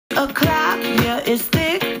o'clock, yeah, it's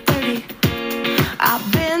thick 30.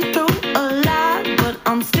 I've been through a lot, but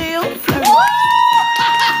I'm still flirty.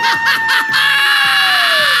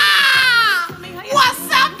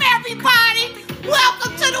 What's up, everybody?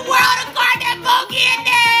 Welcome to the world of Garnet Boogie in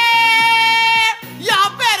there.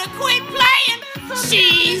 Y'all better quit playing.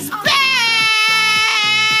 She's back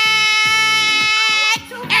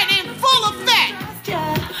and in full effect.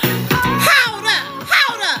 Hold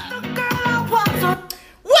up.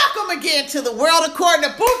 Welcome again to the world of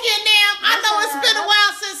Garnet Boogie in there. I know it's been a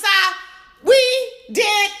while since we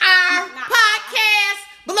did our podcast,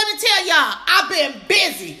 but let me tell y'all, I've been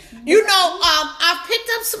busy. You know, I've picked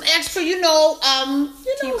up some extra, I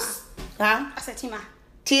said TMI.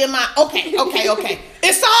 TMI. Okay.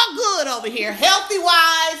 It's all good over here,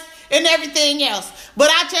 healthy-wise and everything else. But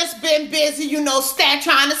I just been busy,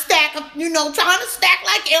 trying to stack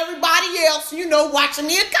like everybody else, watching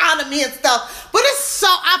the economy and stuff. But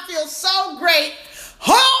I feel so great.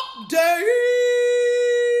 Hump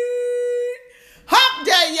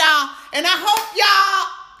day, y'all. And I hope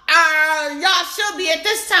y'all should be at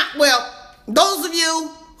this time. Well, those of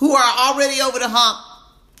you who are already over the hump,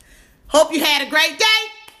 hope you had a great day.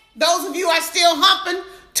 Those of you are still humping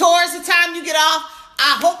towards the time you get off,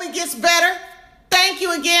 I hope it gets better. Thank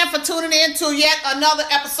you again for tuning in to yet another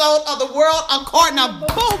episode of the World According to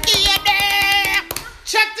Boogie in there.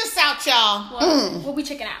 Check this out, y'all. What we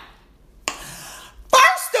checking out?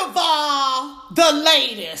 First of all, the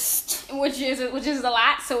latest. Which is a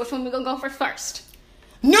lot, so which one we gonna go for first?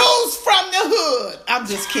 News from the hood. I'm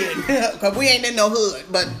just kidding, because we ain't in no hood,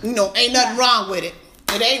 but, ain't nothing wrong with it.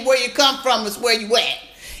 It ain't where you come from, it's where you at.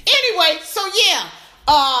 Anyway, so yeah,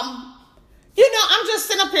 I'm just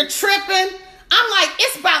sitting up here tripping. I'm like,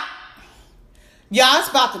 it's about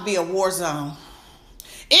to be a war zone.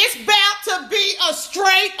 It's about to be a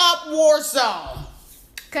straight up war zone.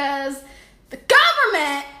 Because the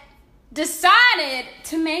government decided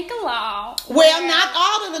to make a law. Well, not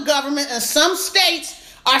all of the government. And some states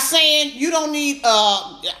are saying you don't need,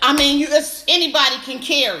 anybody can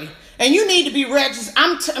carry. And you need to be registered.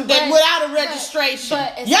 Without a registration.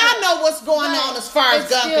 Y'all know what's going on as far as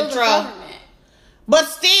gun control.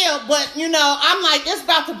 I'm like, it's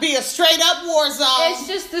about to be a straight up war zone. It's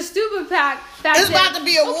just the stupid fact it's about to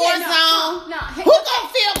be a war zone. Who gonna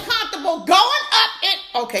feel comfortable going up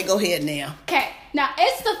and... Okay, go ahead now. Okay, now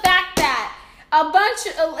it's the fact that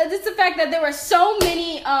it's the fact that there were so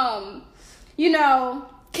many,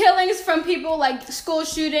 killings from people, like school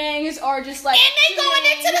shootings or just like... And they going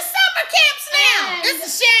into the summer camps now. It's a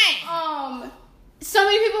shame. So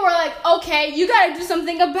many people were like, okay, you got to do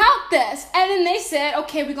something about this. And then they said,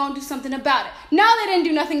 okay, we're going to do something about it. Now they didn't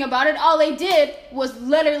do nothing about it. All they did was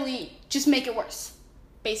literally just make it worse,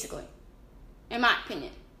 basically, in my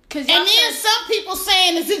opinion. And then some people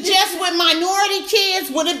saying, is it just with minority kids?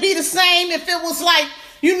 Would it be the same if it was like,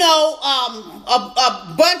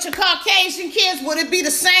 a bunch of Caucasian kids? Would it be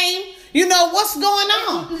the same? What's going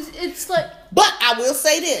on? It's like... But I will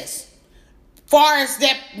say this. Far as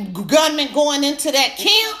that gunman going into that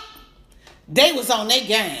camp, they was on their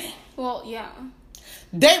game. Well, yeah.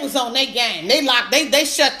 They was on their game. They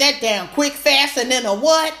shut that down quick, fast, and in a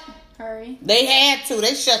what? Hurry. They had to.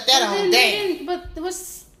 They shut that on down.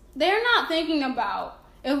 They're not thinking about,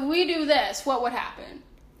 if we do this, what would happen?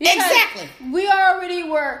 Because exactly. We already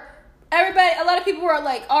were, a lot of people were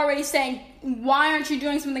like already saying, why aren't you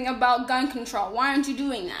doing something about gun control? Why aren't you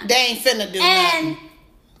doing that? They ain't finna do nothing.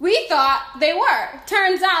 We thought they were.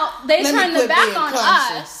 Turns out they turned their back on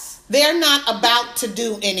us. They're not about to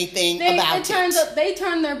do anything about it. They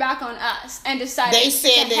turned their back on us and decided. They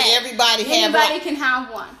said that anybody can have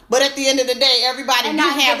one. But at the end of the day, everybody do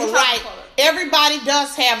have a right. Everybody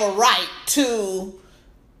does have a right to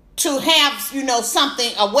have,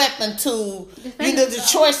 something, a weapon to, the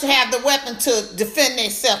choice to have the weapon to defend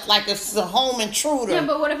themselves, like if it's a home intruder. Yeah,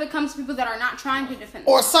 but what if it comes to people that are not trying to defend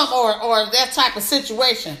or that type of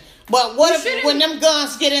situation? But what if when them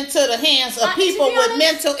guns get into the hands of people with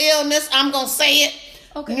mental illness? I'm gonna say it.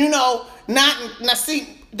 Okay.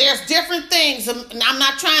 There's different things. I'm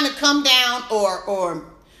not trying to come down or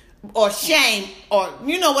shame or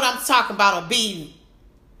what I'm talking about or be.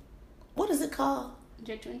 What is it called?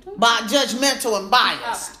 Judgmental and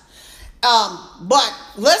biased. But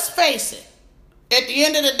let's face it. At the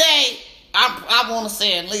end of the day, I want to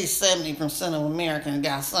say at least 70% of Americans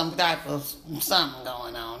got some type of something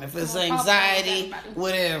going on. If it's anxiety,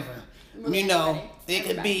 whatever, it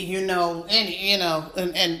could be,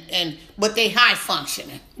 but they high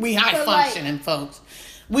functioning. We high functioning folks.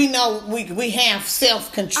 We know we have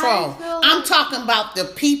self-control. I'm talking about the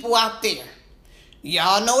people out there.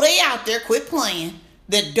 Y'all know they out there. Quit playing.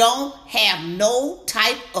 that don't have no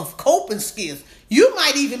type of coping skills. You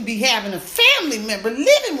might even be having a family member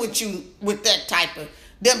living with you with them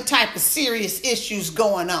type of serious issues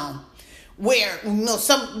going on. Where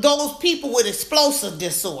those people with explosive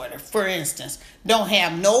disorder, for instance, don't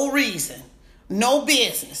have no reason, no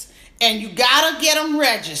business, and you gotta get them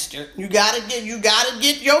registered. You gotta get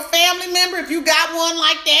your family member, if you got one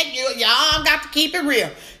like that. Y'all got to keep it real.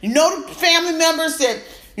 You know the family members that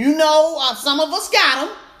some of us got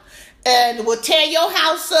them, and will tear your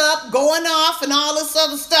house up, going off, and all this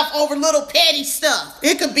other stuff over little petty stuff.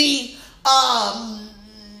 It could be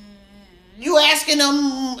you asking them,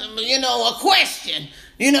 a question.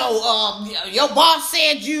 Your boss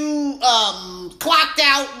said you clocked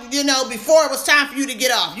out, before it was time for you to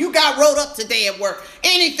get off. You got wrote up today at work.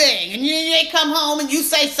 Anything. And they come home and you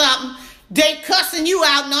say something. They cussing you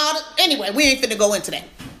out and all that. Anyway, we ain't finna go into that.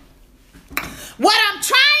 What I'm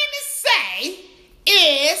trying to say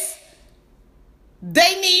is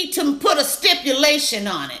they need to put a stipulation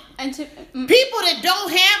on it. And people that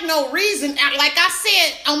don't have no reason, like I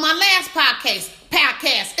said on my last podcast,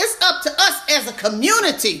 it's up to us as a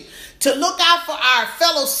community to look out for our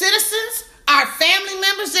fellow citizens, our family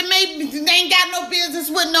members that they ain't got no business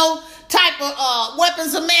with no type of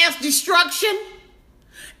weapons of mass destruction,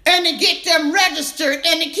 and to get them registered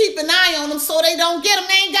and to keep an eye on them so they don't get them.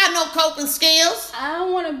 They ain't got no coping skills.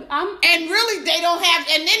 And really they don't have,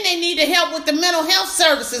 and then they need to help with the mental health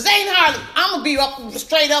services. I'm gonna be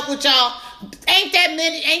straight up with y'all. Ain't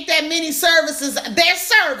that many services. There's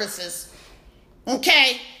services.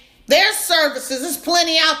 Okay? There's services. There's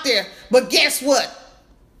plenty out there. But guess what?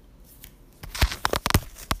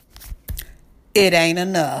 It ain't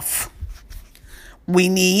enough. We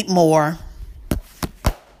need more.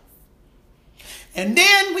 And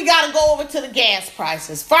then we got to go over to the gas prices.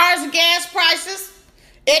 As far as the gas prices,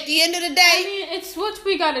 at the end of the day, it's what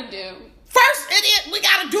we got to do. First, we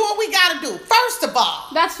got to do what we got to do. First of all,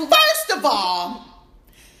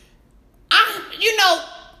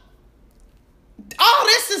 all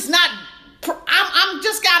this is not. I'm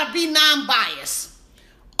just got to be non-biased.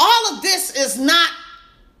 All of this is not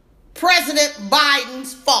President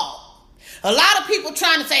Biden's fault. A lot of people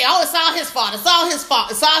trying to say, oh, it's all his fault. It's all his fault.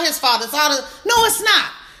 It's all his fault. No, it's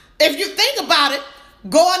not. If you think about it,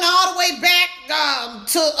 going all the way back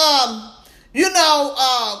to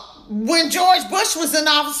when George Bush was in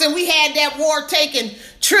office and we had that war taking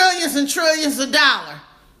trillions and trillions of dollars.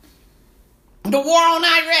 The war on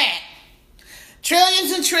Iraq.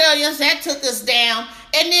 Trillions and trillions, that took us down.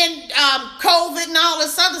 And then COVID and all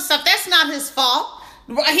this other stuff, that's not his fault.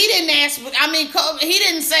 He didn't he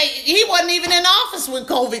didn't say, he wasn't even in office when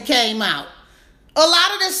COVID came out. A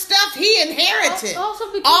lot of this stuff he inherited.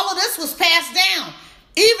 All of this was passed down.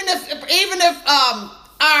 Even if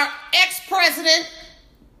our ex-president,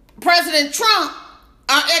 President Trump,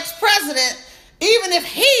 our ex-president, even if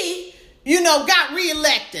he, got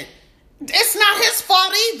reelected, it's not his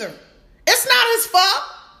fault either. It's not his fault.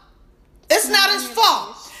 It's not his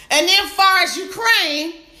fault. And then as far as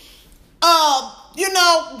Ukraine,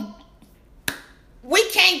 we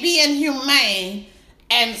can't be inhumane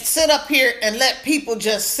and sit up here and let people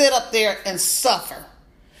just sit up there and suffer.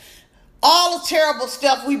 All the terrible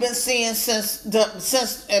stuff we've been seeing since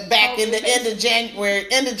back in the end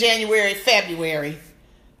of January, February.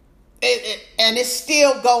 And it's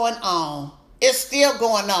still going on. It's still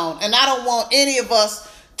going on. And I don't want any of us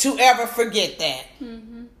to ever forget that.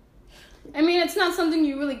 Mm-hmm. It's not something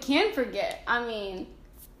you really can forget.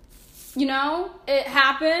 It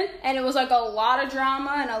happened, and it was like a lot of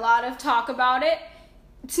drama and a lot of talk about it.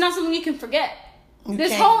 It's not something you can forget. To be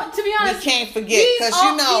honest, we can't forget because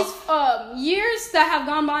these years that have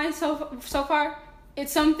gone by so far,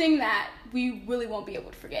 it's something that we really won't be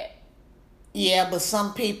able to forget. Yeah, but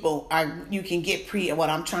some people what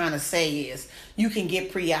I'm trying to say is you can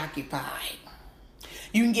get preoccupied.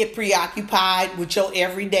 You can get preoccupied with your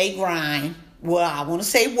everyday grind. Well, I want to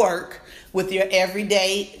say work, with your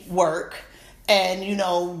everyday work and,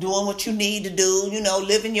 doing what you need to do,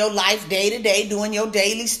 living your life day to day, doing your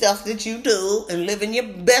daily stuff that you do and living your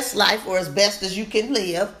best life or as best as you can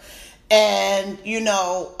live. And, you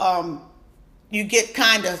get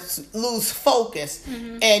kind of lose focus.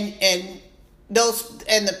 Mm-hmm. And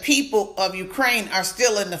the people of Ukraine are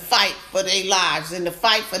still in the fight for their lives, in the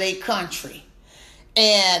fight for their country.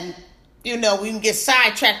 And, we can get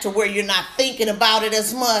sidetracked to where you're not thinking about it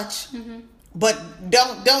as much. Mm-hmm. But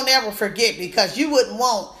don't ever forget, because you wouldn't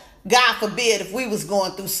want, God forbid, if we was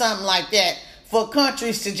going through something like that, for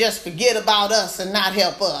countries to just forget about us and not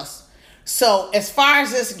help us. So as far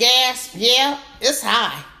as this gas, yeah, it's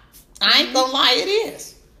high. I ain't gonna lie, it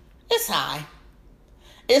is. It's high.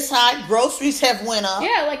 It's high. Groceries have went up.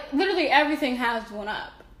 Yeah, like literally everything has went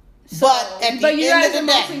up. So, But you guys are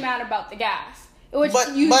mostly mad about the gas. But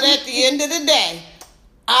at the end of the day,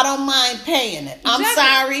 I don't mind paying it. Exactly. I'm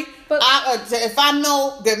sorry. But if I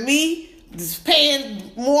know that me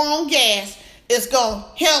paying more on gas is going to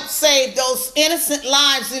help save those innocent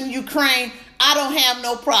lives in Ukraine, I don't have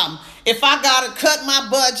no problem. If I got to cut my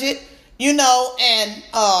budget, and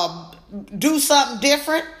do something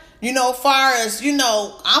different, I'm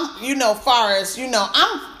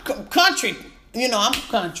country, I'm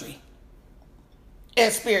country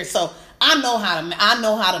in spirit. So I know how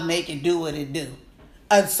to make it do what it do.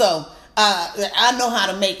 And so I know how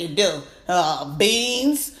to make it do.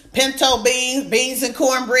 Beans, pinto beans and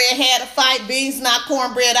cornbread had a fight. Beans, not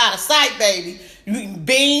cornbread, out of sight, baby.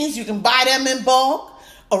 Beans, you can buy them in bulk.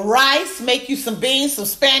 Rice, make you some beans, some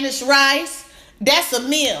Spanish rice. That's a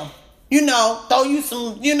meal. Throw you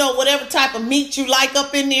some, whatever type of meat you like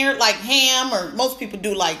up in there, like ham, or most people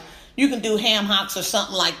do you can do ham hocks or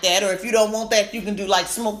something like that. Or if you don't want that, you can do like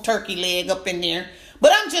smoked turkey leg up in there.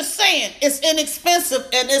 But I'm just saying, it's inexpensive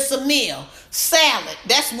and it's a meal. Salad,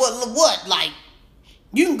 that's what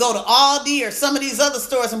you can go to Aldi or some of these other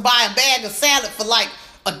stores and buy a bag of salad for like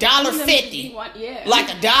 $1.50. Yeah. Like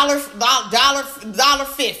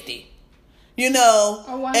 $1.50. And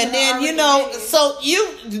then, so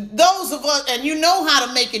those of us, and how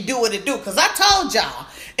to make it do what it do. Because I told y'all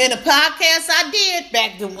in the podcast I did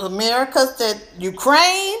back to America, that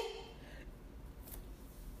Ukraine,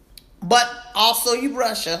 but also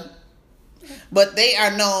Russia, but they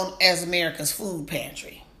are known as America's food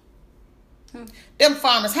pantry. Them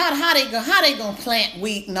farmers, how they gonna plant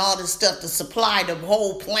wheat and all this stuff to supply the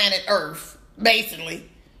whole planet Earth, basically,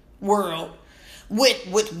 world,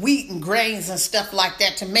 with wheat and grains and stuff like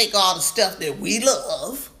that to make all the stuff that we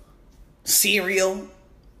love, cereal,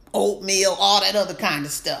 oatmeal, all that other kind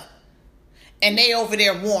of stuff. And they over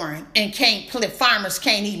there warring and farmers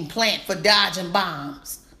can't even plant for dodging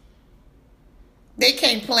bombs. They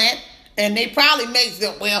can't plant, and they probably make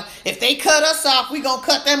them, well, if they cut us off, we gonna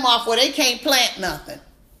cut them off where they can't plant nothing.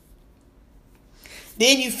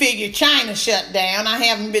 Then you figure China shut down. I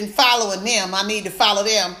haven't been following them. I need to follow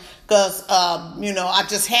them because, I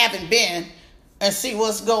just haven't been and see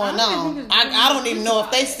what's going on. I don't even know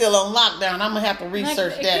if they still on lockdown. I'm going to have to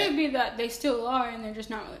research that. It could be that they still are and they're just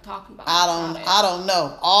not really talking about it. I don't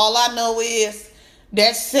know. All I know is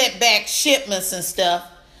that setback shipments and stuff.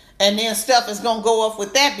 And then stuff is going to go up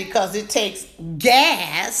with that because it takes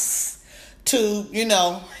gas to, it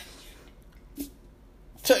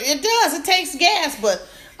takes gas. But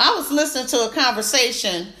I was listening to a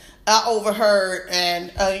conversation I overheard,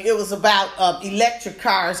 and it was about electric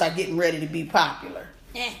cars are getting ready to be popular.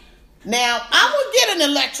 Yeah. Now, I would get an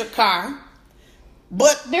electric car,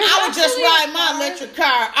 but I would just ride my electric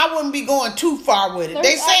car. I wouldn't be going too far with it.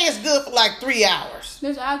 They say it's good for like 3 hours.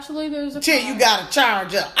 There's a till car. You got to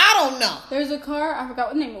charge up. I don't know. There's a car, I forgot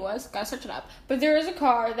what name it was. Gotta search it up. But there is a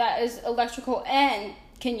car that is electrical and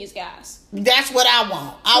can use gas. That's what I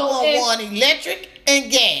want. I want one electric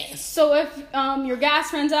and gas. So if your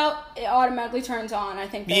gas runs out, it automatically turns on. I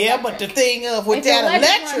think. But the thing of with that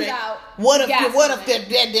electric, what if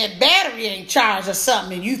that battery ain't charged or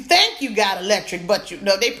something, and you think you got electric, but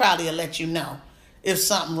they probably will let you know if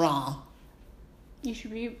something wrong. You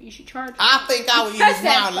should charge. I think I would use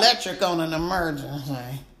my electric on an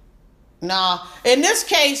emergency. No, in this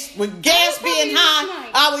case, with gas being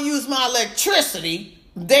high, I would use my electricity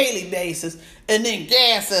daily basis, and then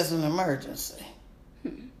gas as an emergency.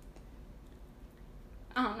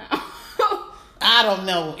 I don't know. I don't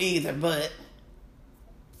know either, but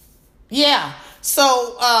yeah.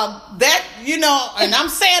 So that and I'm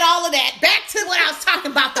saying all of that back to what I was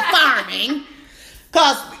talking about, the farming,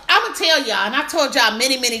 because I'm gonna tell y'all, and I told y'all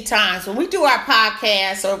many times, when we do our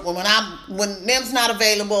podcast or when Nim's not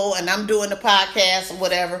available and I'm doing the podcast or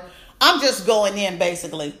whatever, I'm just going in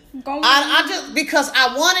basically. I just, because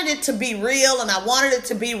I wanted it to be real and I wanted it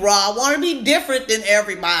to be raw. I wanted to be different than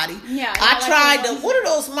everybody. Yeah. I tried what are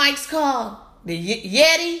those mics called? The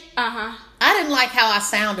Yeti? Uh-huh. I didn't like how I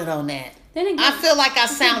sounded on that. Then again, I feel like I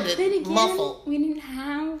sounded muffled. We didn't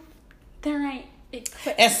have the right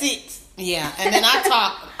equipment. And see, yeah, and then I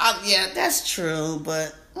talk. Yeah, that's true,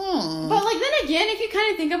 but. But then again, if you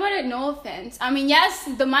kind of think about it, no offense. I mean, yes,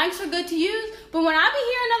 the mics are good to use, but when I be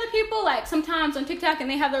hearing other people, like sometimes on TikTok, and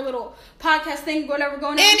they have their little podcast thing, whatever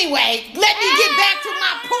going on. Anyway, let me get back to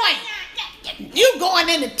my point. You going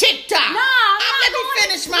into TikTok? No, let me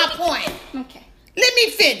finish my point. Okay. Let me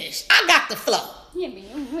finish. I got the flow. Yeah,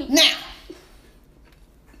 now,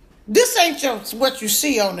 this ain't what you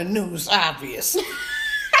see on the news, obvious.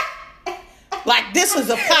 Like this is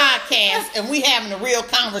a podcast and we having a real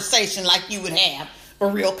conversation like you would have a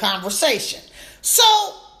real conversation. So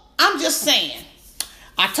I'm just saying,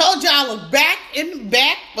 I told y'all back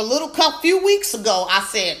a few weeks ago, I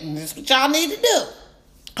said, this is what y'all need to do.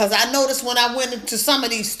 Because I noticed when I went into some of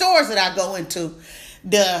these stores that I go into,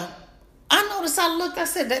 I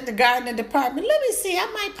said, at the gardening department, let me see, I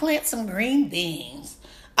might plant some green beans.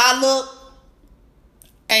 I looked,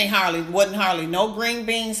 wasn't hardly no green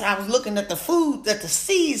beans. I was looking at the food, at the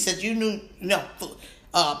seeds that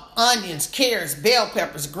onions, carrots, bell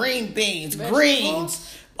peppers, green beans,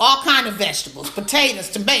 greens, all kind of vegetables, potatoes,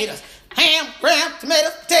 tomatoes, ham,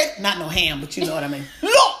 tomatoes, potatoes. Not no ham, but you know what I mean.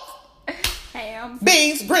 Look! Ham.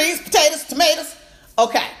 Beans, greens, potatoes, tomatoes.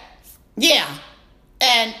 Okay. Yeah.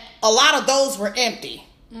 And a lot of those were empty.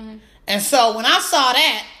 Mm-hmm. And so when I saw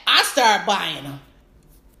that, I started buying them.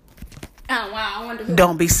 Oh, wow. I wonder who.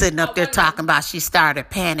 Don't be sitting up there talking about she started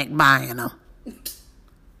panic buying them.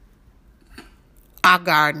 I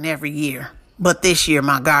garden every year, but this year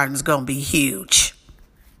my garden's gonna be huge.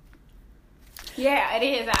 Yeah, it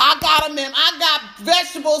is. I got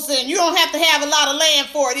vegetables, and you don't have to have a lot of land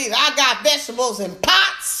for it either. I got vegetables in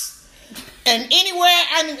pots, and anywhere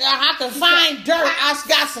I can find dirt, I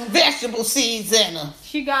got some vegetable seeds in them.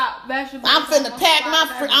 She got vegetables. I'm finna pack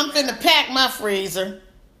my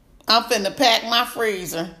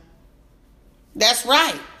freezer. That's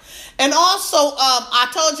right. And also, I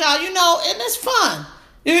told y'all, and it's fun.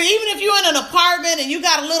 Even if you're in an apartment and you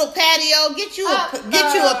got a little patio, get you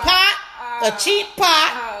a pot, a cheap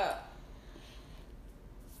pot,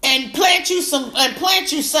 and plant you some.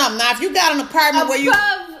 Now, if you got an apartment where you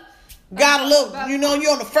got a little,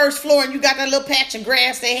 you're on the first floor and you got that little patch of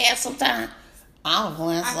grass they have sometimes, I'll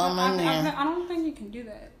plant some in there. I don't think you can do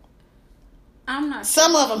that. I'm not.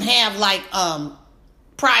 Some of them have like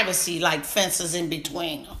privacy, like fences in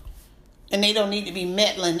between them. And they don't need to be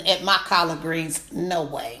meddling at my collard greens. No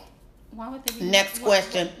way. Why would they be? Next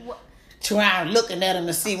question. Try looking at them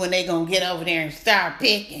to see when they going to get over there and start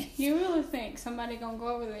picking. You really think somebody going to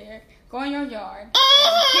go over there, go in your yard,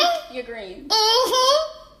 and pick your greens?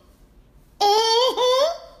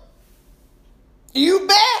 You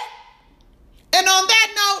bet. And on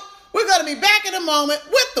that note, we're going to be back in a moment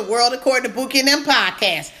with The World According to Bookie and them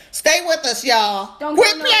podcast. Stay with us, y'all. Don't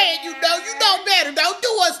quit playing. You know better. Don't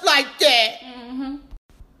do us like that. Mm-hmm.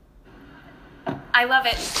 I love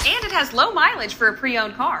it. And it has low mileage for a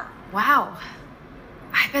pre-owned car. Wow.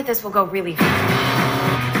 I bet this will go really far.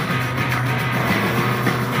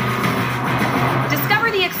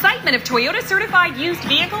 Discover the excitement of Toyota certified used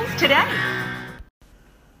vehicles today.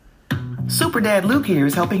 Super Dad Luke here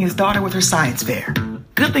is helping his daughter with her science fair.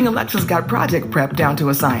 Good thing Alexa's got project prep down to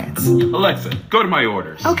a science. Alexa, go to my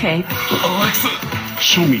orders. Okay. Alexa,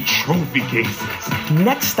 show me trophy cases.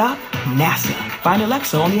 Next stop, NASA. Find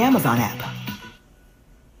Alexa on the Amazon app.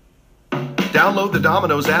 Download the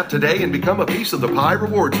Domino's app today and become a Piece of the Pie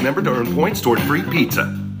Rewards member to earn points toward free pizza.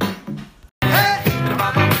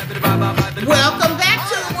 Welcome back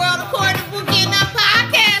to The World According to Bookie and them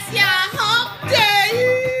podcast, y'all. Hump day.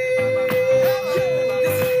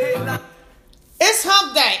 It's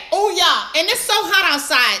hump day. Oh, y'all. And it's so hot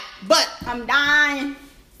outside, but I'm dying.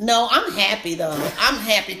 No, I'm happy, though. I'm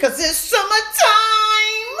happy because it's summertime.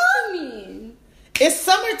 What do you mean? It's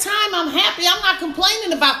summertime. I'm happy. I'm not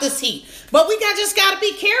complaining about this heat. But we just got to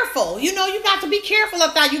be careful. You got to be careful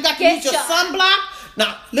up there. You got to use your sunblock.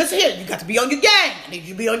 Now, listen here. You got to be on your game. I need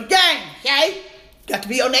you to be on your game, okay? You got to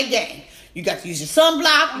be on that game. You got to use your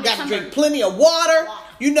sunblock. You got to drink plenty of water.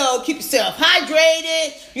 Keep yourself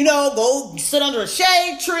hydrated. Go sit under a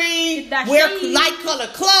shade tree. Wear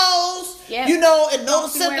light-colored clothes. Yep. And know the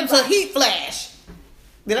symptoms of heat flash.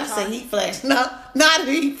 Did I say heat flash? No, not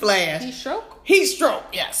heat flash. Heat stroke? Heat stroke,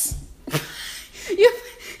 yes.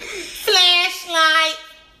 Flashlight.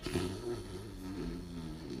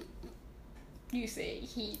 You say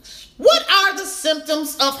heat. What are the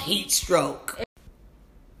symptoms of heat stroke?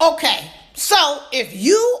 Okay, so if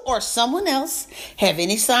you or someone else have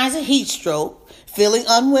any signs of heat stroke, feeling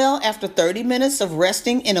unwell after 30 minutes of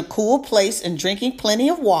resting in a cool place and drinking plenty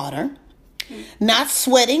of water, not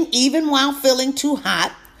sweating even while feeling too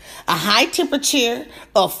hot, a high temperature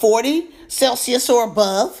of 40 Celsius or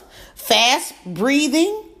above, fast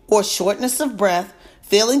breathing or shortness of breath,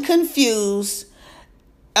 feeling confused,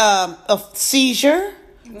 a seizure,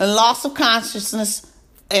 a loss of consciousness,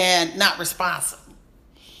 and not responsive.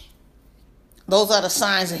 Those are the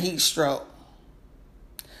signs of heat stroke.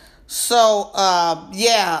 So,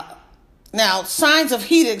 Now, signs of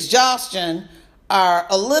heat exhaustion are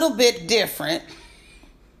a little bit different.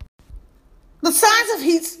 The signs of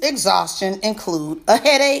heat exhaustion include a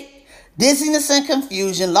headache, dizziness and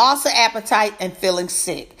confusion, loss of appetite, and feeling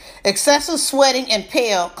sick, excessive sweating and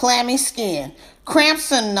pale, clammy skin,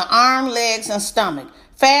 cramps in the arm, legs, and stomach,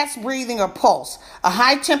 fast breathing or pulse, a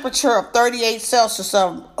high temperature of 38 Celsius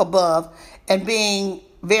or above, and being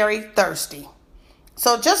very thirsty.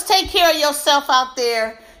 So just take care of yourself out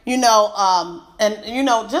there, and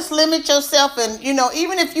just limit yourself, and,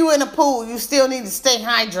 even if you're in a pool, you still need to stay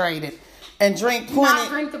hydrated and drink plenty. Not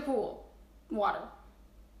drink the pool water.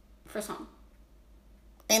 For some.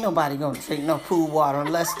 Ain't nobody gonna drink no pool water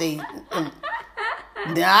unless they.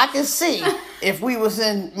 Now I can see if we was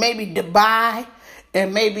in maybe Dubai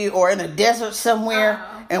or in a desert somewhere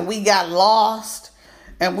and we got lost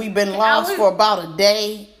and we've been lost for about a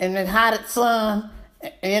day and then hot at sun,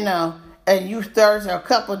 and you thirsty a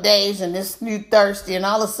couple of days and you thirsty and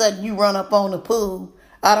all of a sudden you run up on the pool.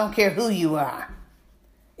 I don't care who you are.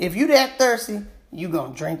 If you that thirsty, you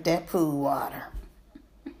gonna drink that pool water.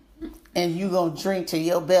 And you gonna drink till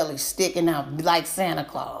your belly sticking out like Santa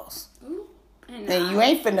Claus. Ooh, and you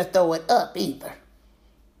ain't finna throw it up either.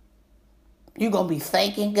 You gonna be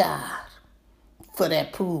thanking God for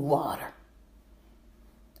that pool water.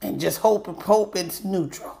 And just hope it's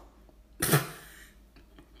neutral.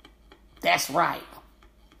 That's right.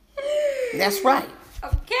 That's right.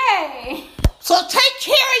 Okay. So take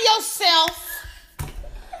care of yourself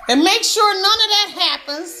and make sure none of that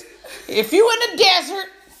happens. If you in the desert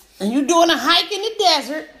and you doing a hike in the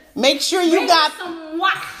desert, make sure you got some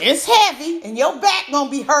water. It's heavy and your back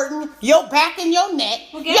gonna be hurting. Your back and your neck.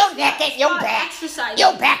 Well, your neck and your back. Exercise.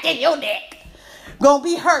 Your back and your neck gonna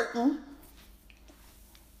be hurting.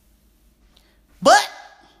 But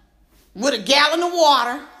with a gallon of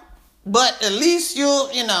water, but at least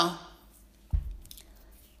I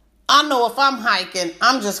know if I'm hiking,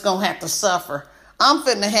 I'm just gonna have to suffer. I'm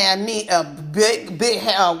finna have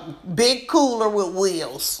a big cooler with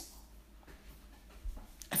wheels.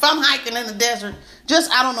 If I'm hiking in the desert,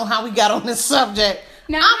 I don't know how we got on this subject.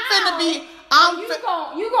 Now,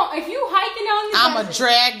 If you hiking on the I'ma desert,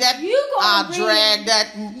 drag that. You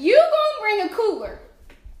gonna bring a cooler.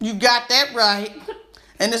 You got that right.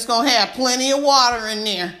 And it's gonna have plenty of water in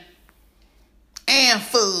there. And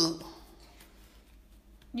food.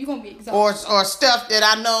 You gonna be exhausted. Or stuff that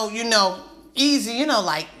I know, easy,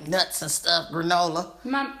 like nuts and stuff, granola.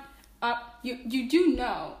 Mom, you do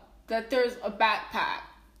know that there's a backpack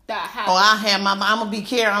that has. Oh, I'm gonna be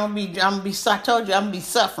careful. I told you I'm gonna be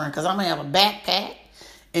suffering because I'm gonna have a backpack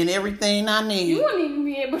and everything I need. You wouldn't even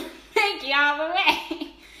be able to make it all the way.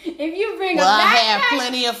 If you bring a backpack. Well, I have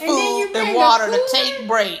plenty of food and water to take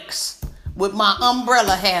breaks with my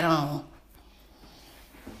umbrella hat on.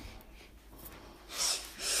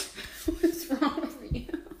 What's wrong with you?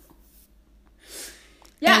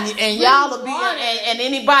 Yeah, and y'all will be, and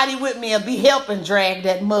anybody with me will be helping drag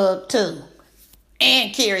that mug too,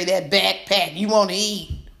 and carry that backpack. You want to eat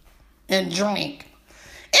and drink.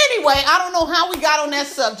 Anyway, I don't know how we got on that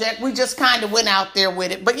subject. We just kind of went out there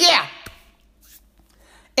with it, but yeah.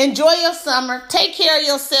 Enjoy your summer. Take care of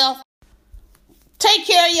yourself. Take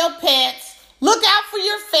care of your pets. Look out for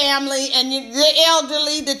your family and the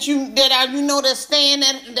elderly that's staying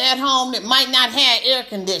at home that might not have air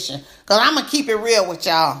conditioning. Because I'm going to keep it real with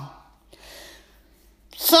y'all.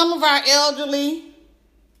 Some of our elderly,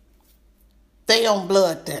 they on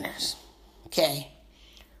blood thinners. Okay?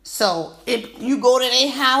 So if you go to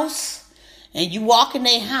their house and you walk in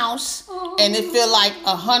their house and it feel like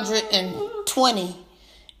 120,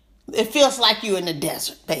 it feels like you're in the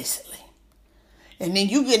desert, basically. And then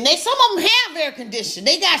some of them have air conditioning.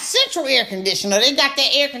 They got central air conditioning, or they got that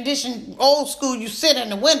air conditioning old school you sit in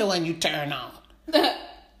the window and you turn on.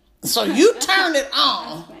 So you turn it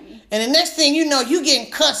on, and the next thing you know, you getting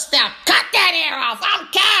cussed out. Cut that air off. I'm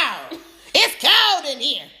cold. It's cold in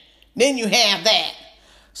here. Then you have that.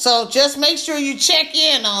 So just make sure you check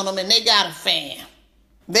in on them, and they got a fan.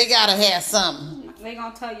 They got to have something. They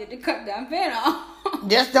going to tell you to cut that fan off.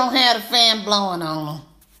 Just don't have the fan blowing on them.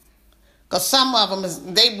 Because some of them,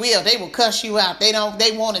 they will cuss you out. They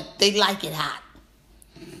like it hot.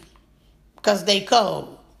 Because they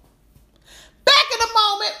cold. Back in a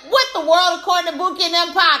moment with the World According to Bookie and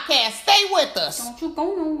them podcast. Stay with us. Don't you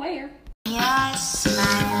go nowhere.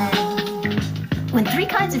 When 3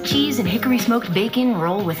 kinds of cheese and hickory smoked bacon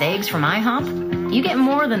roll with eggs from IHOP, you get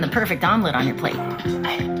more than the perfect omelet on your plate.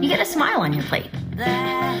 You get a smile on your plate.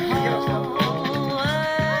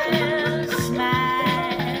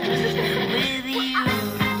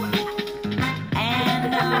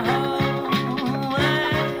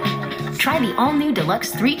 Try the all-new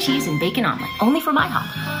deluxe 3 cheese and bacon omelet, only from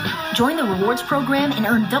IHOP. Join the rewards program and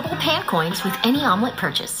earn double pan coins with any omelet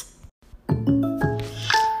purchase.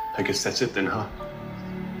 I guess that's it then, huh?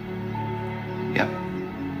 Yep.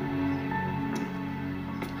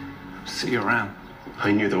 See you around.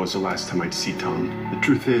 I knew that was the last time I'd see Tom. The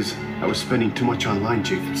truth is, I was spending too much online,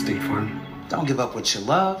 Jake from State Farm. Don't give up what you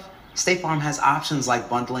love. State Farm has options like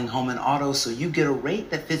bundling home and auto, so you get a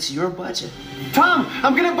rate that fits your budget. Tom,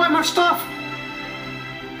 I'm gonna buy more stuff!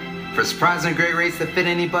 For surprisingly great rates that fit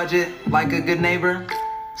any budget, like a good neighbor,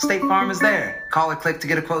 State Farm is there. Call or click to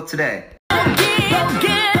get a quote today.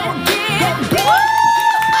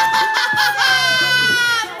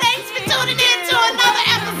 Thanks for tuning in to another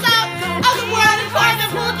episode of The World According to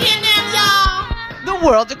Pookie and them, y'all. The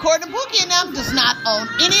World According to Pookie and them does not own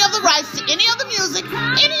any of the rights to any of the music,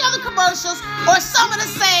 any of the commercials, or some of the